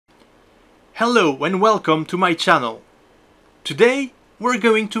Hello and welcome to my channel. Today we're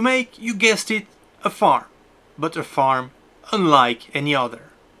going to make, you guessed it, a farm. But a farm unlike any other.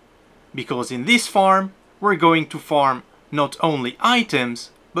 Because in this farm we're going to farm not only items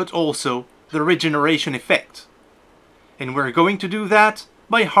but also the regeneration effect. And we're going to do that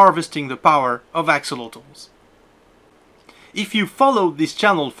by harvesting the power of axolotls. If you followed this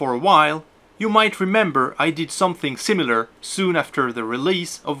channel for a while, you might remember I did something similar soon after the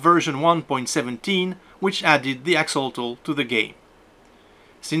release of version 1.17, which added the axolotl to the game.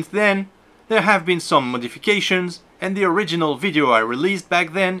 Since then, there have been some modifications, and the original video I released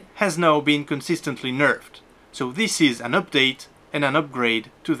back then has now been consistently nerfed, so this is an update and an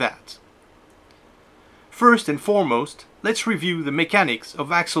upgrade to that. First and foremost, let's review the mechanics of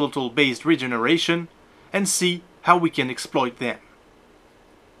axolotl-based regeneration and see how we can exploit them.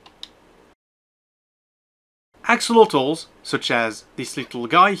 Axolotls, such as this little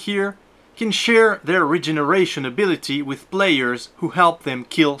guy here, can share their regeneration ability with players who help them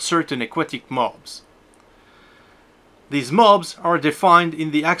kill certain aquatic mobs. These mobs are defined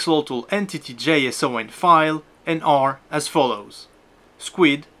in the axolotl entity JSON file and are as follows: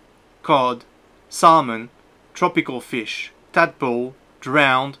 squid, cod, salmon, tropical fish, tadpole,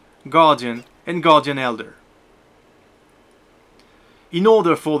 drowned, guardian and guardian elder. In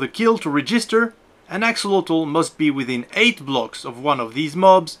order for the kill to register, an axolotl must be within 8 blocks of one of these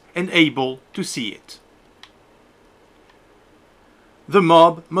mobs and able to see it. The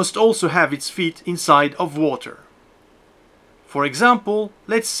mob must also have its feet inside of water. For example,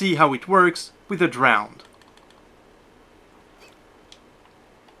 let's see how it works with a drowned.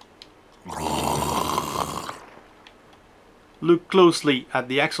 Look closely at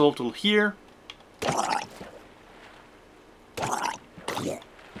the axolotl here.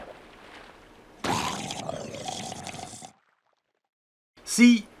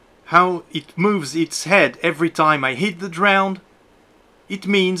 See how it moves its head every time I hit the drowned? It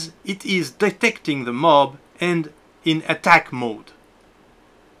means it is detecting the mob and in attack mode.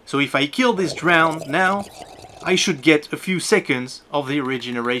 So if I kill this drowned now, I should get a few seconds of the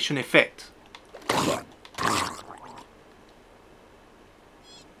regeneration effect.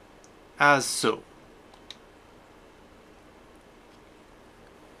 As so.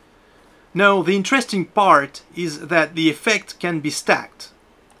 Now, the interesting part is that the effect can be stacked.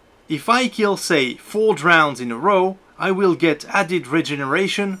 If I kill, say, 4 drowns in a row, I will get added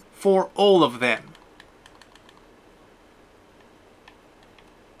regeneration for all of them.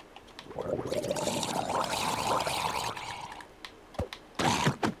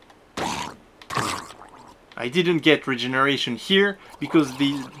 I didn't get regeneration here because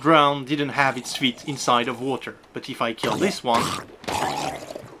the drown didn't have its feet inside of water. But if I kill this one,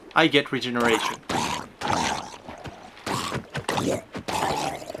 I get regeneration.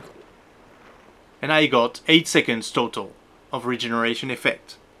 And I got 8 seconds total of regeneration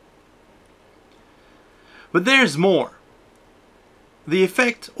effect. But there's more. The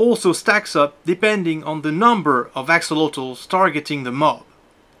effect also stacks up depending on the number of axolotls targeting the mob.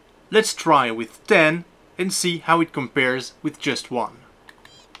 Let's try with 10 and see how it compares with just 1.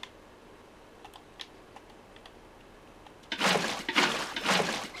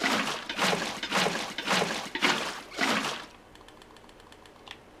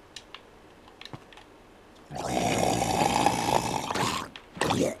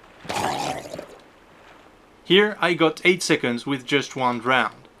 Here I got 8 seconds with just 1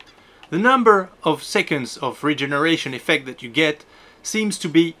 drowned. The number of seconds of regeneration effect that you get seems to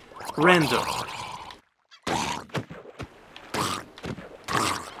be random.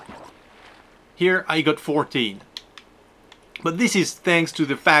 Here I got 14. But this is thanks to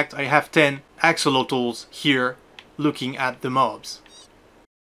the fact I have 10 axolotls here looking at the mobs.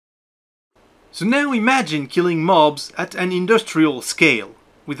 So now imagine killing mobs at an industrial scale,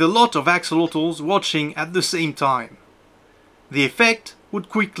 with a lot of axolotls watching at the same time. The effect would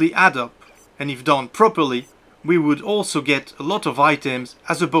quickly add up, and if done properly, we would also get a lot of items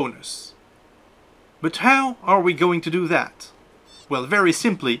as a bonus. But how are we going to do that? Well, very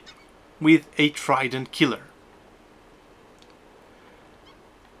simply, with a Trident Killer.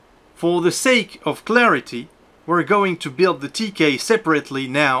 For the sake of clarity, we're going to build the TK separately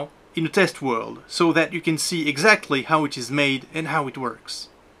now in a test world, so that you can see exactly how it is made and how it works.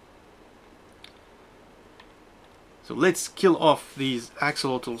 So let's kill off these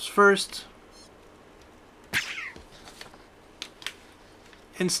axolotls first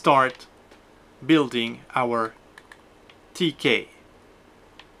and start building our TK.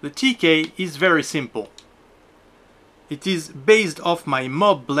 The TK is very simple. It is based off my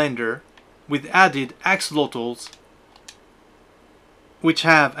mob blender with added axolotls which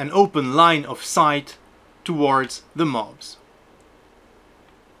have an open line of sight towards the mobs.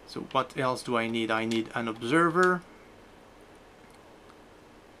 So what else do I need? I need an observer,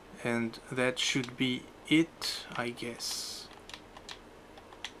 and that should be it, I guess.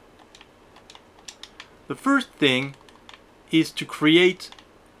 The first thing is to create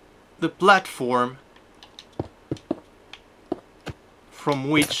the platform from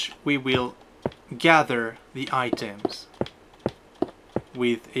which we will gather the items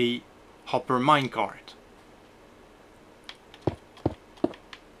with a hopper minecart.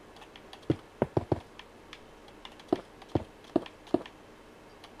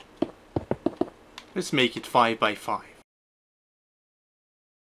 Let's make it 5 by 5.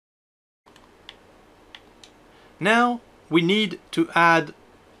 Now we need to add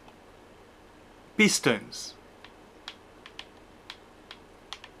pistons.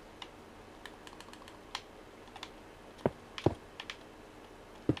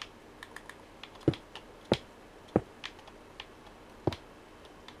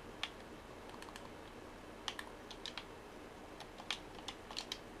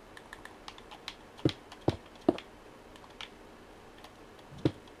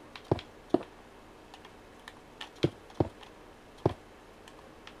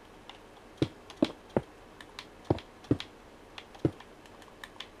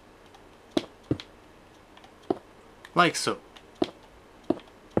 Like so.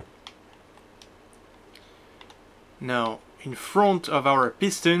 Now, in front of our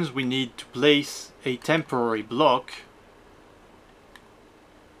pistons we need to place a temporary block.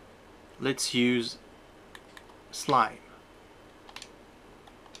 Let's use slime.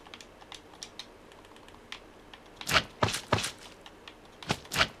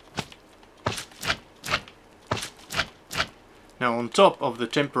 Now on top of the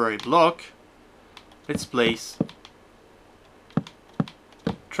temporary block, let's place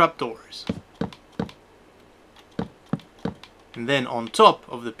trapdoors. And then on top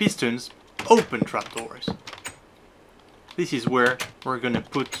of the pistons, open trapdoors. This is where we're gonna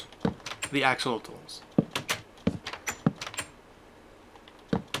put the axolotls.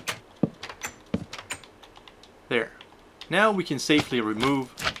 There. Now we can safely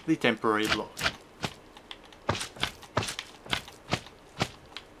remove the temporary block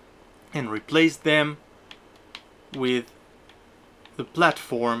and replace them with the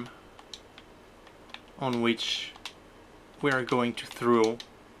platform on which we are going to throw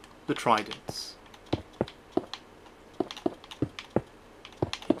the tridents.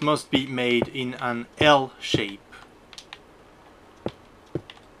 It must be made in an L shape.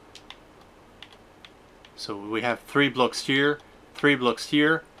 So we have 3 blocks here, 3 blocks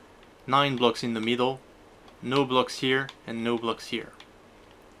here, 9 blocks in the middle, no blocks here and no blocks here.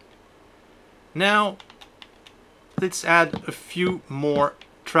 Now let's add a few more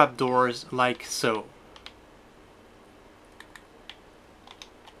trapdoors like so.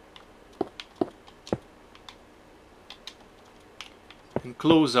 And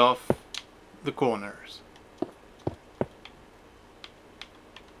close off the corners.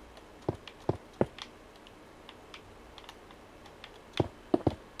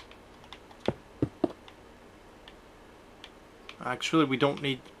 Actually, we don't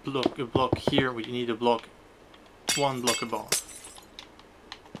need a block here, we need a block, 1 block above.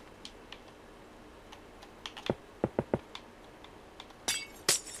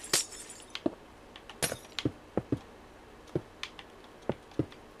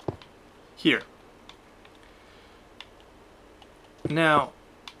 Here. Now,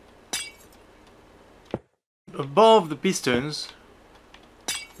 above the pistons,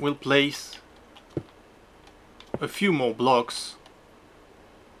 we'll place a few more blocks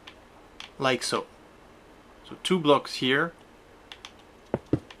like so. So 2 blocks here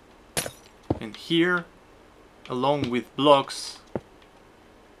and here, along with blocks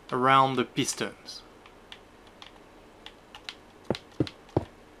around the pistons.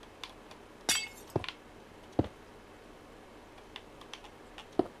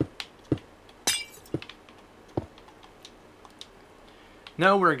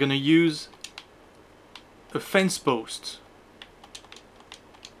 Now we're gonna use a fence post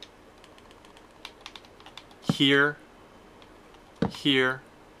here, here,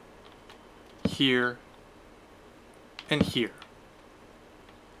 here, and here.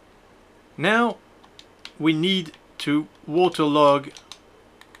 Now we need to waterlog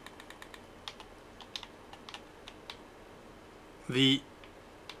the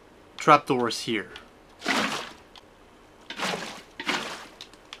trapdoors here.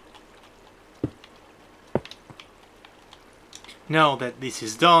 Now that this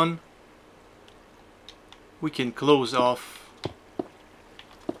is done, we can close off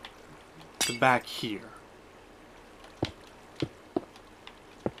the back here.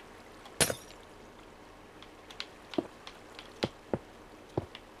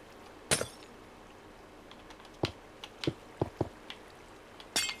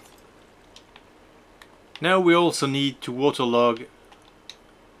 Now we also need to waterlog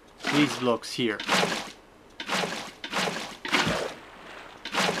these blocks here.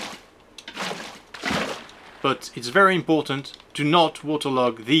 But it's very important to not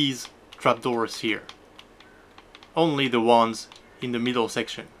waterlog these trapdoors here. Only the ones in the middle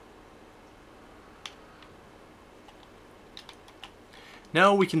section.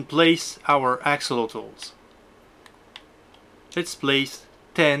 Now we can place our axolotls. Let's place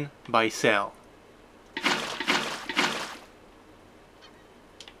 10 by cell.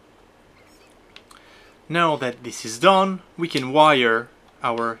 Now that this is done, we can wire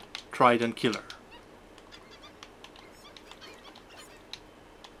our Trident Killer.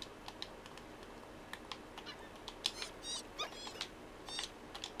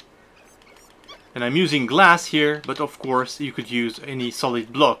 And I'm using glass here, but of course you could use any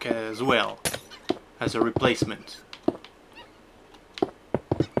solid block as well as a replacement.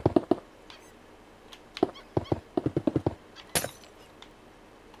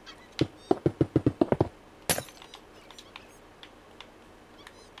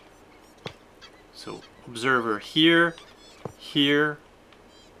 So observer here, here,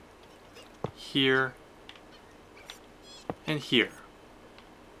 here, and here.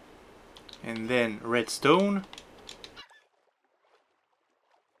 And then redstone.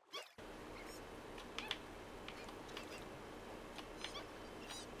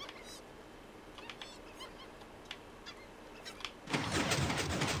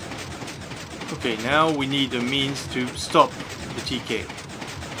 Okay, now we need a means to stop the TK.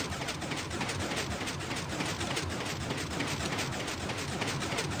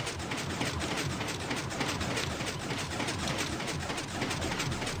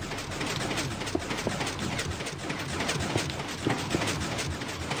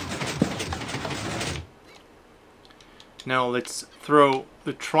 Now let's throw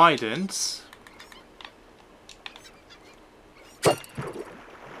the tridents.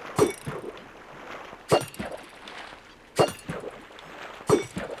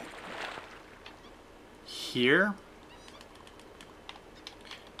 Here.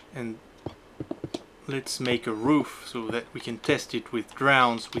 And let's make a roof so that we can test it with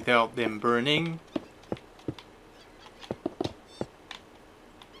grounds without them burning.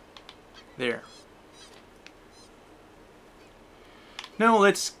 There. Now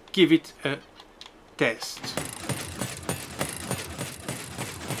let's give it a test.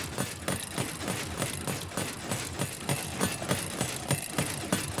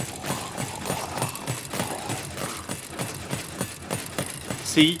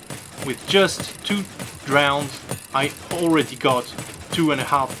 See, with just 2 rounds I already got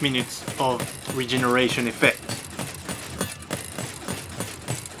 2.5 minutes of regeneration effect.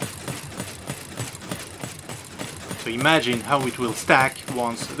 So imagine how it will stack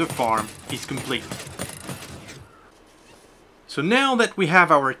once the farm is complete. So now that we have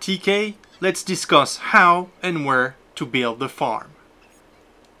our TK, let's discuss how and where to build the farm.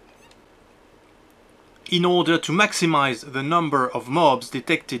 In order to maximize the number of mobs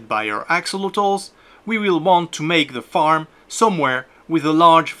detected by our axolotls, we will want to make the farm somewhere with a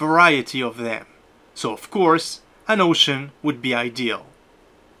large variety of them. So of course, an ocean would be ideal.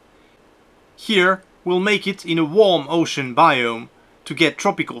 Here, we'll make it in a warm ocean biome to get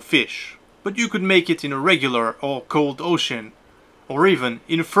tropical fish, but you could make it in a regular or cold ocean, or even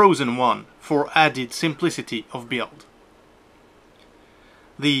in a frozen one for added simplicity of build.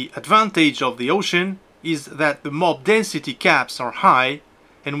 The advantage of the ocean is that the mob density caps are high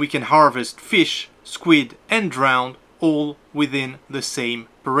and we can harvest fish, squid and drowned all within the same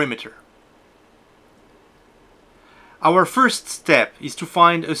perimeter. Our first step is to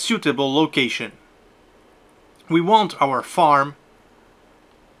find a suitable location. We want our farm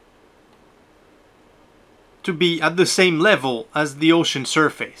to be at the same level as the ocean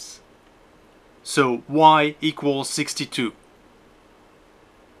surface. So y equals 62.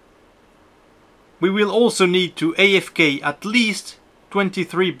 We will also need to AFK at least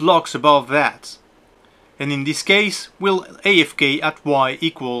 23 blocks above that. And in this case, we'll AFK at y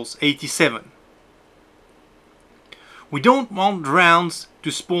equals 87. We don't want drowns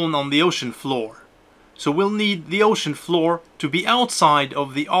to spawn on the ocean floor. So we'll need the ocean floor to be outside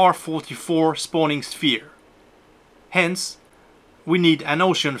of the R44 spawning sphere. Hence, we need an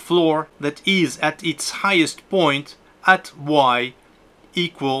ocean floor that is at its highest point at y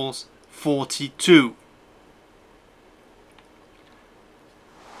equals 42.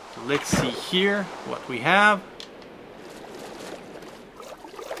 So let's see here what we have.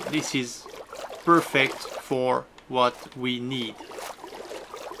 This is perfect for what we need.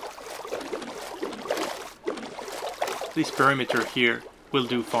 This perimeter here will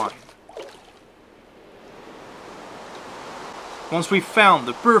do fine. Once we've found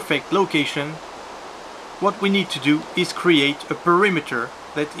the perfect location, what we need to do is create a perimeter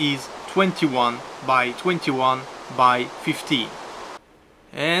that is 21 by 21 by 15.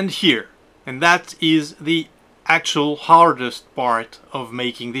 And here. And that is the actual hardest part of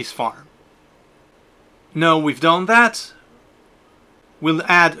making this farm. Now we've done that, we'll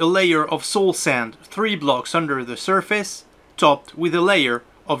add a layer of soul sand 3 blocks under the surface, topped with a layer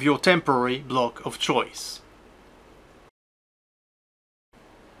of your temporary block of choice.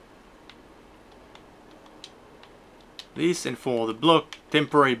 This, and for the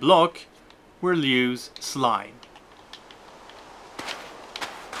temporary block, we'll use slime.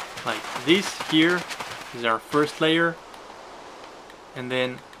 Like this here is our first layer, and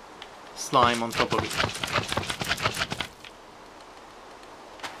then slime on top of it.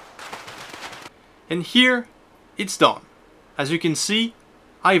 And here it's done. As you can see,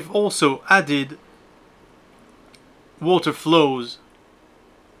 I've also added water flows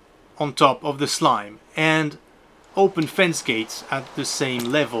on top of the slime and open fence gates at the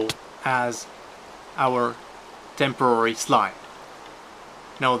same level as our temporary slime.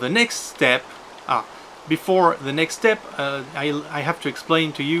 Now the next step, before the next step, I have to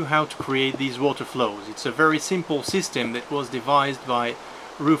explain to you how to create these water flows. It's a very simple system that was devised by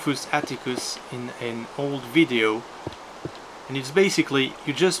Rufus Atticus in an old video, and it's basically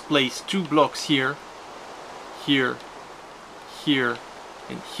you just place 2 blocks here, here, here,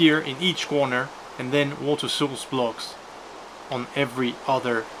 and here in each corner, and then water source blocks on every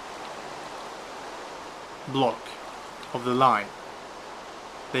other block of the line.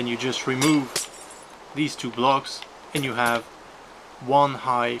 Then you just remove these 2 blocks and you have one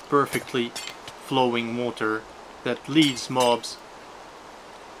high, perfectly flowing water that leads mobs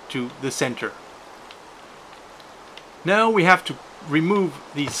to the center. Now we have to remove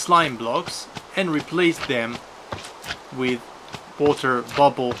these slime blocks and replace them with water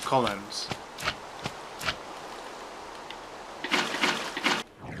bubble columns.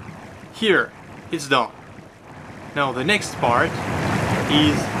 Here it's done. Now the next part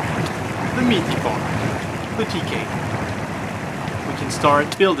is the meaty part, the TK. We can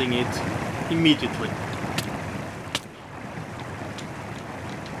start building it immediately.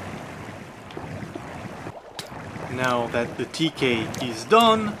 Now that the TK is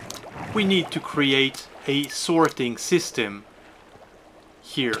done, we need to create a sorting system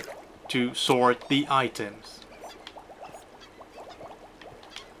here to sort the items.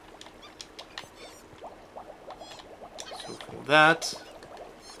 So for that,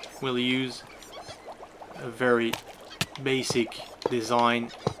 we'll use a very basic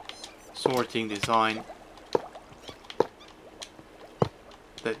design, sorting design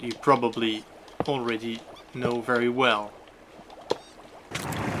that you probably already know very well.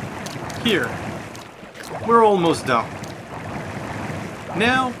 Here, we're almost done.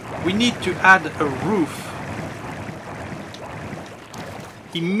 Now we need to add a roof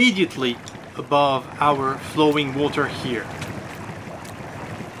immediately above our flowing water here.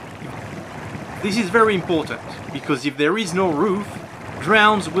 This is very important, because if there is no roof,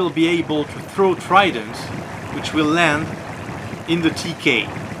 drowns will be able to throw tridents, which will land in the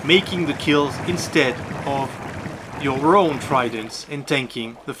TK, making the kills instead of your own tridents and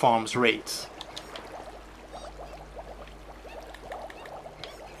tanking the farm's raids.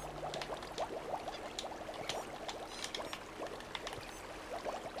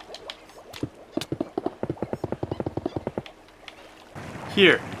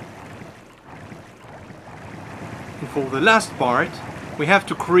 Here. And for the last part, we have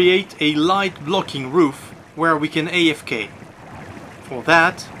to create a light blocking roof where we can AFK. For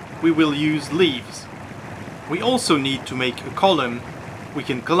that, we will use leaves. We also need to make a column we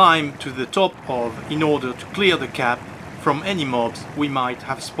can climb to the top of in order to clear the cap from any mobs we might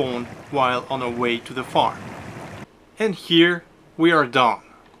have spawned while on our way to the farm. And here we are done.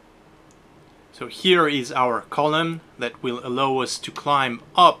 So here is our column that will allow us to climb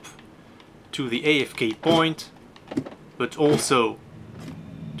up to the AFK point, but also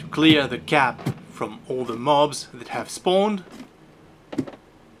to clear the cap from all the mobs that have spawned.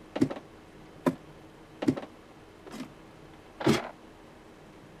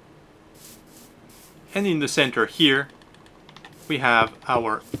 And in the center here we have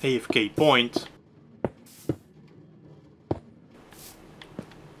our AFK point,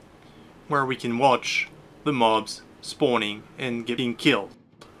 where we can watch the mobs spawning and getting killed.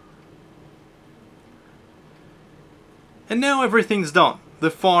 And now everything's done. The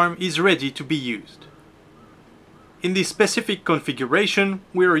farm is ready to be used. In this specific configuration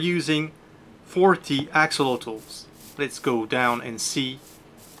we are using 40 axolotls. Let's go down and see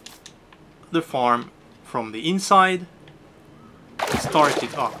the farm from the inside. Start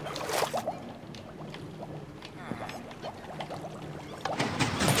it up.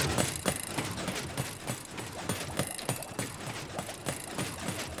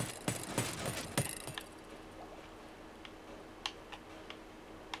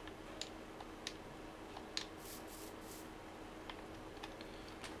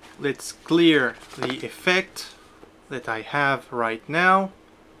 Let's clear the effect that I have right now.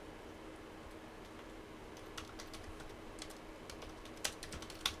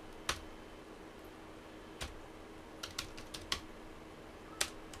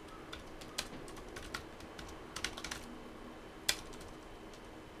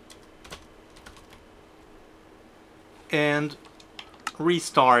 And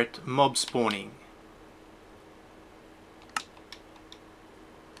restart mob spawning.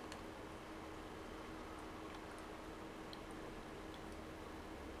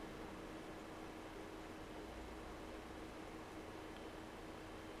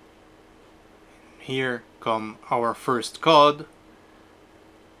 Here come our first cod.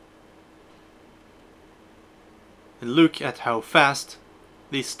 And look at how fast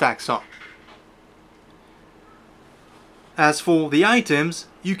this stacks up. As for the items,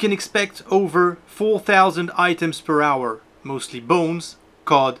 you can expect over 4,000 items per hour, mostly bones,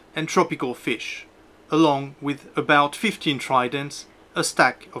 cod and tropical fish, along with about 15 tridents, a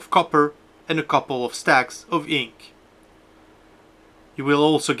stack of copper and a couple of stacks of ink. You will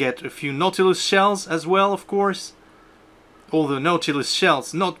also get a few nautilus shells as well, of course. Although nautilus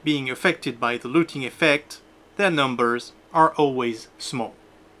shells not being affected by the looting effect, their numbers are always small.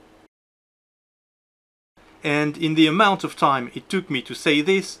 And in the amount of time it took me to say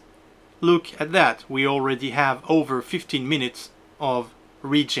this, look at that, we already have over 15 minutes of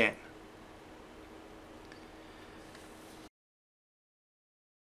regen.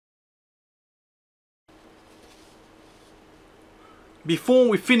 Before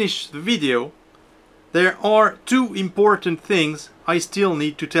we finish the video, there are two important things I still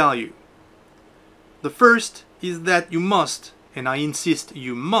need to tell you. The first is that you must, and I insist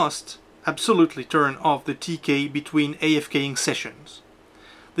you must, absolutely turn off the TK between AFKing sessions.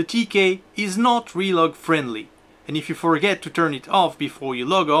 The TK is not relog friendly, and if you forget to turn it off before you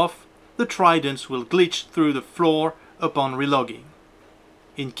log off, the tridents will glitch through the floor upon relogging.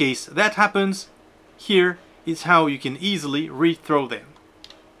 In case that happens, here is how you can easily rethrow them.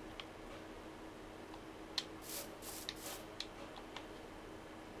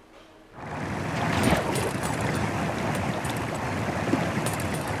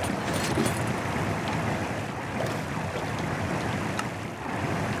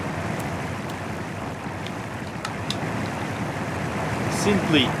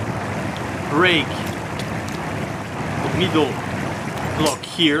 Simply break the middle block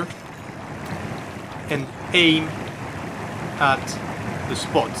here and aim at the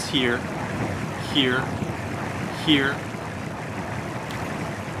spots here, here, here,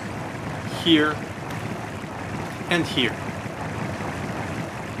 here, and here.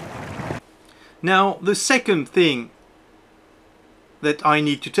 Now the second thing that I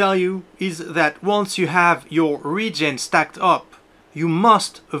need to tell you is that once you have your regen stacked up, you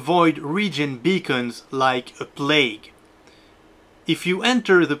must avoid regen beacons like a plague. If you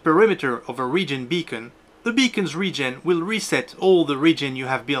enter the perimeter of a regen beacon, the beacon's regen will reset all the regen you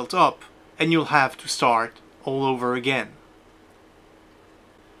have built up and you'll have to start all over again.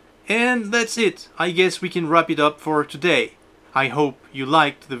 And that's it. I guess we can wrap it up for today. I hope you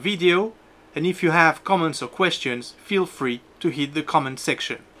liked the video, and if you have comments or questions, feel free to hit the comment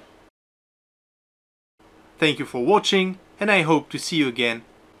section. Thank you for watching, and I hope to see you again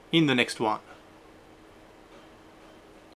in the next one.